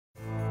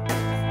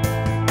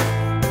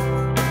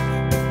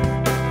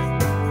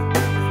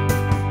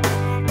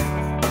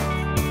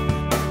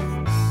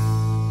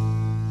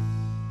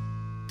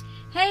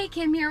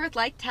Kim here with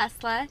Like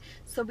Tesla.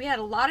 So we had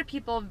a lot of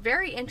people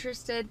very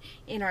interested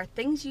in our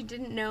things you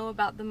didn't know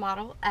about the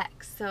Model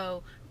X.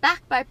 So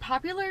back by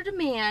popular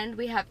demand,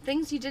 we have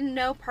things you didn't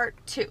know part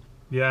 2.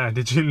 Yeah,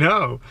 did you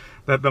know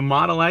that the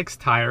Model X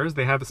tires,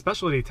 they have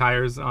specialty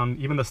tires on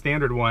even the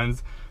standard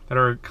ones that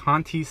are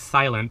Conti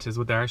Silent is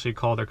what they're actually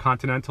called. They're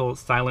Continental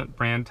Silent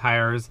brand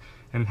tires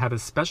and have a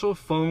special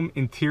foam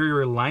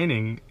interior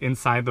lining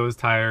inside those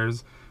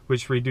tires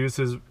which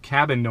reduces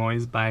cabin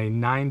noise by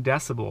 9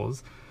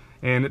 decibels.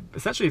 And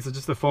essentially it's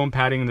just a foam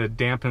padding that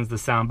dampens the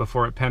sound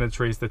before it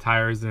penetrates the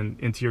tires and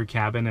into your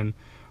cabin. And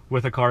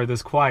with a car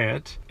this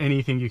quiet,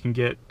 anything you can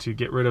get to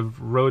get rid of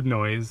road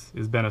noise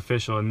is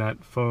beneficial, and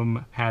that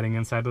foam padding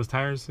inside those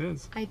tires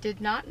is. I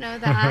did not know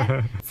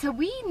that. So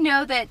we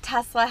know that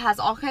Tesla has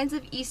all kinds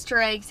of Easter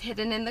eggs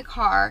hidden in the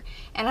car,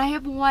 and I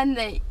have one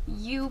that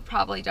you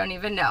probably don't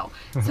even know.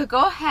 So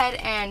go ahead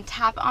and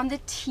tap on the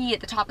T at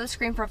the top of the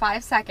screen for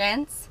 5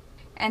 seconds,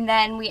 and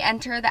then we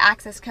enter the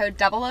access code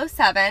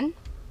 007.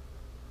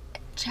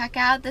 Check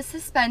out the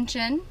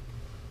suspension.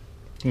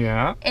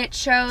 Yeah. It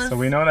shows... So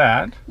we know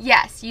that.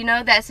 Yes, you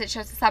know this. It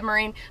shows the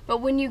submarine.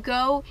 But when you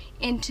go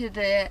into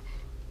the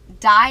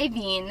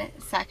diving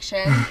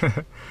section...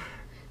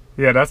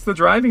 Yeah, that's the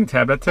driving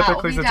tab. That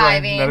typically is the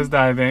diving. That is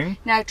diving.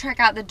 Now check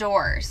out the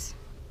doors.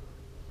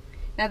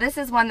 Now this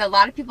is one that a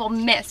lot of people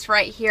miss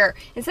right here.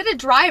 Instead of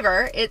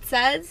driver, it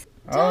says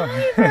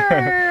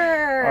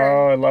diver.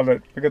 Oh, I love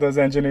it. Look at those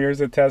engineers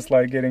at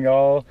Tesla getting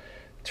all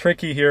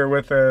tricky here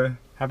with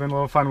having a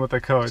little fun with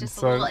the code.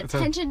 Just a little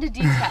attention to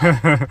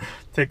detail.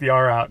 Take the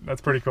R out.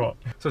 That's pretty cool.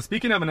 So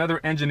speaking of another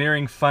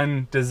engineering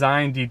fun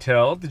design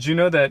detail, did you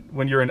know that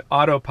when you're in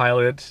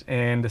autopilot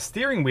and the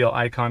steering wheel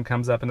icon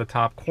comes up in the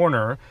top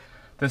corner,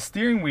 the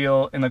steering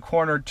wheel in the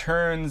corner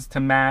turns to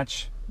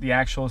match the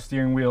actual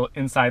steering wheel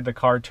inside the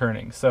car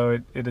turning. So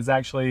it is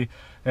actually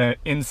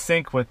in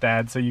sync with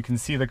that, so you can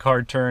see the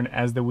car turn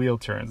as the wheel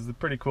turns. It's a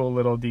pretty cool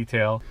little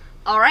detail.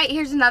 Alright,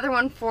 here's another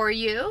one for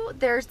you.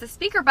 There's the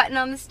speaker button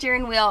on the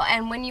steering wheel,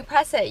 and when you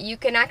press it, you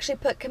can actually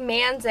put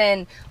commands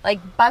in,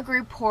 like bug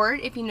report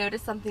if you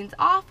notice something's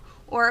off,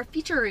 or a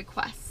feature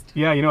request.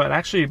 Yeah, you know, it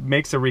actually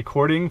makes a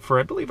recording for,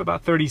 I believe,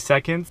 about 30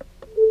 seconds.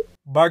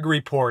 Bug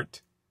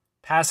report.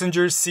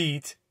 Passenger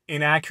seat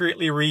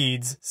inaccurately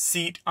reads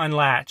seat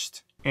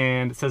unlatched.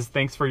 And it says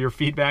thanks for your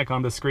feedback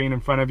on the screen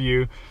in front of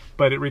you.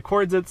 But it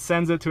records it,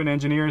 sends it to an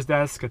engineer's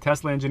desk, a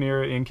Tesla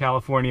engineer in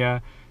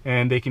California,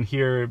 and they can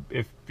hear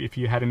if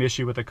you had an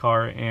issue with the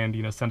car and,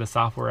 you know, send a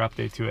software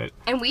update to it.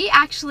 And we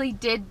actually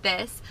did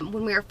this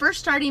when we were first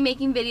starting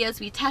making videos.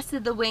 We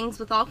tested the wings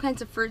with all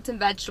kinds of fruits and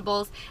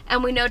vegetables,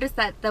 and we noticed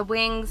that the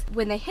wings,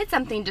 when they hit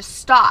something, just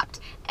stopped.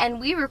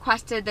 And we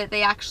requested that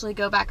they actually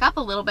go back up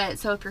a little bit,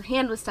 so if your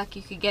hand was stuck,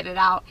 you could get it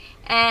out.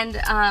 And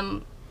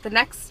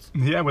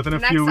within a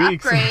few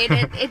weeks, upgrade,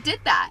 it did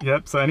that.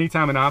 Yep. So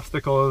anytime an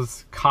obstacle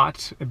is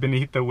caught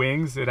beneath the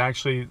wings, it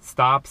actually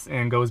stops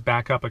and goes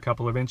back up a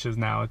couple of inches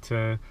now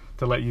to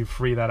let you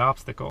free that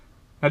obstacle.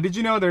 Now, did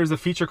you know there's a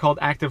feature called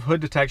active hood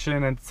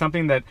detection, and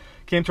something that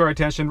came to our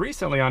attention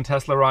recently on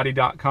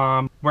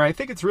teslarati.com, where I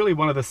think it's really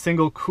one of the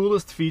single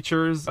coolest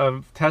features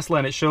of Tesla,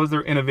 and it shows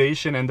their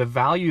innovation and the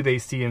value they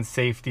see in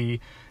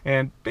safety.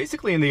 And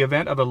basically, in the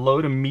event of a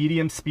low to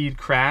medium speed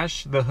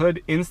crash, the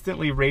hood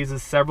instantly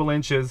raises several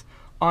inches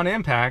on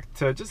impact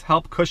to just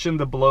help cushion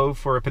the blow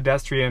for a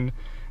pedestrian,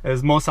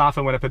 as most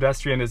often when a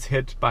pedestrian is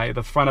hit by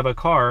the front of a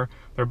car,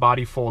 their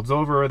body folds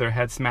over, their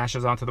head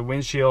smashes onto the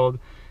windshield.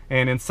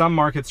 And in some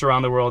markets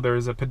around the world,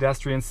 there's a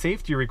pedestrian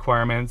safety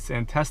requirements,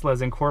 and Tesla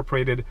has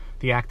incorporated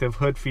the active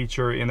hood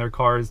feature in their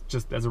cars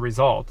just as a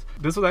result.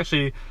 This was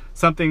actually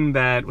something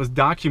that was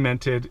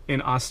documented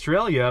in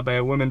Australia by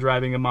a woman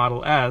driving a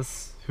Model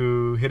S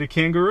who hit a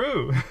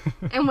kangaroo.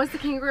 And was the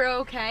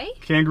kangaroo okay?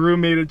 Kangaroo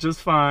made it just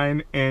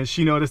fine, and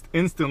she noticed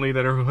instantly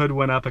that her hood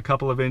went up a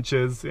couple of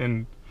inches,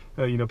 and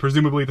you know,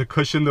 presumably to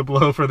cushion the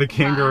blow for the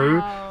kangaroo.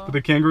 Wow. But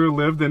the kangaroo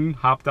lived and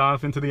hopped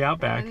off into the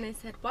outback. And they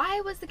said,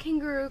 why was the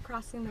kangaroo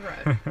crossing the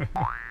road?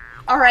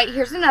 Alright,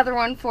 here's another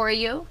one for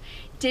you.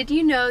 Did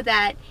you know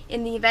that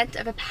in the event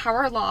of a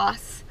power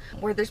loss,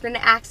 where there's been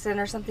an accident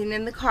or something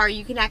in the car,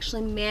 you can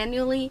actually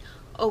manually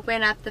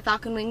open up the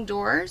Falcon Wing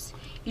doors?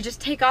 You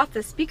just take off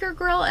the speaker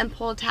grill and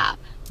pull a tab.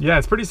 Yeah,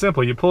 it's pretty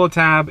simple. You pull a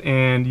tab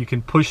and you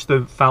can push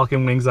the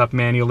Falcon Wings up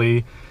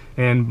manually.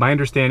 And my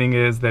understanding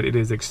is that it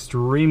is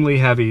extremely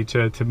heavy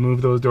to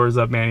move those doors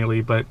up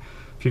manually, but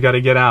if you got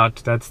to get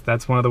out,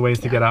 that's one of the ways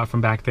to get out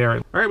from back there.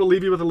 All right, we'll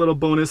leave you with a little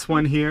bonus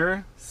one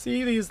here.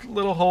 See these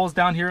little holes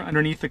down here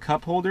underneath the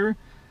cup holder?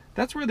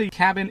 That's where the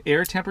cabin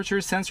air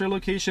temperature sensor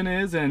location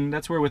is, and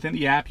that's where within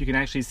the app you can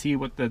actually see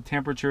what the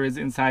temperature is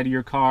inside of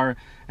your car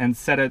and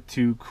set it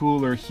to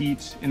cool or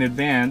heat in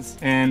advance,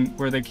 and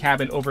where the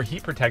cabin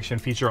overheat protection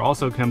feature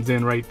also comes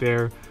in right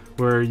there,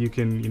 where you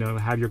can, you know,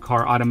 have your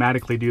car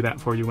automatically do that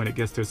for you when it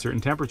gets to a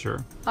certain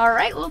temperature. All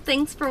right, well,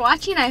 thanks for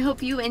watching. I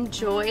hope you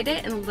enjoyed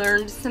it and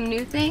learned some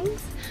new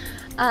things.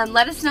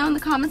 Let us know in the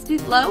comments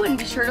below, and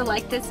be sure to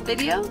like this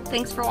video.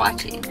 Thanks for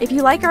watching. If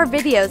you like our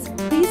videos,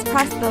 please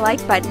press the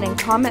like button and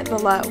comment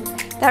below.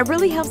 That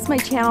really helps my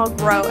channel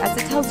grow as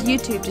it tells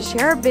YouTube to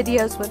share our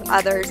videos with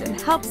others and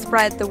help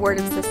spread the word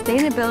of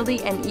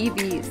sustainability and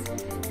EVs.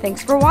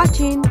 Thanks for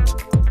watching.